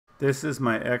This is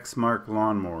my Exmark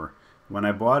lawnmower. When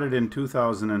I bought it in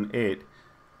 2008,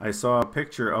 I saw a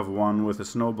picture of one with a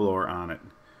snowblower on it,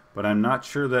 but I'm not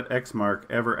sure that Exmark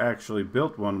ever actually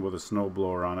built one with a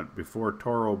snowblower on it before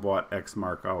Toro bought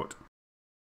Exmark out.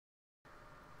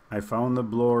 I found the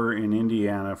blower in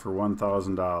Indiana for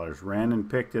 $1,000, ran and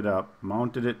picked it up,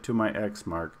 mounted it to my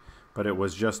Exmark, but it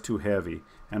was just too heavy,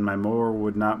 and my mower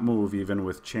would not move even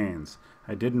with chains.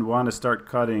 I didn't want to start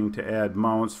cutting to add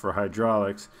mounts for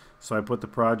hydraulics, so I put the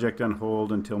project on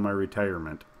hold until my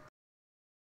retirement.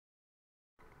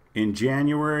 In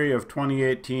January of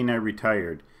 2018 I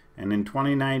retired, and in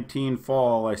 2019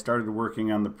 fall I started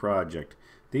working on the project.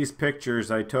 These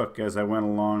pictures I took as I went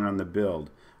along on the build.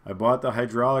 I bought the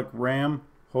hydraulic ram,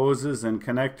 hoses, and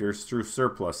connectors through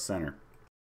Surplus Center.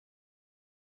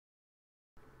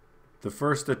 The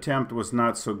first attempt was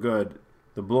not so good.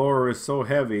 The blower is so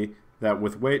heavy that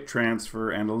with weight transfer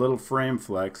and a little frame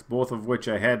flex, both of which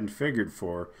I hadn't figured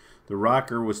for, the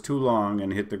rocker was too long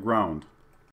and hit the ground.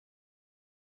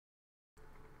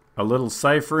 A little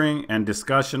ciphering and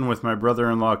discussion with my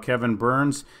brother-in-law Kevin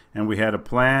Burns, and we had a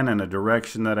plan and a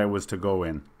direction that I was to go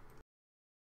in.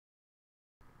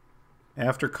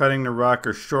 After cutting the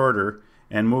rocker shorter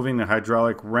and moving the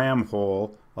hydraulic ram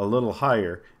hole a little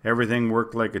higher, everything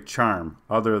worked like a charm,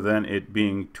 other than it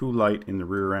being too light in the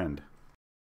rear end.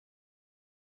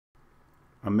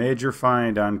 A major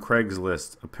find on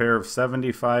Craigslist, a pair of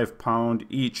 75-pound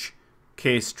each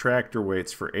case tractor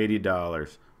weights for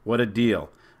 $80. What a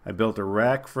deal. I built a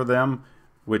rack for them,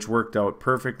 which worked out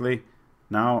perfectly.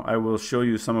 Now I will show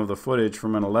you some of the footage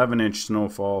from an 11-inch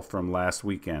snowfall from last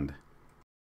weekend.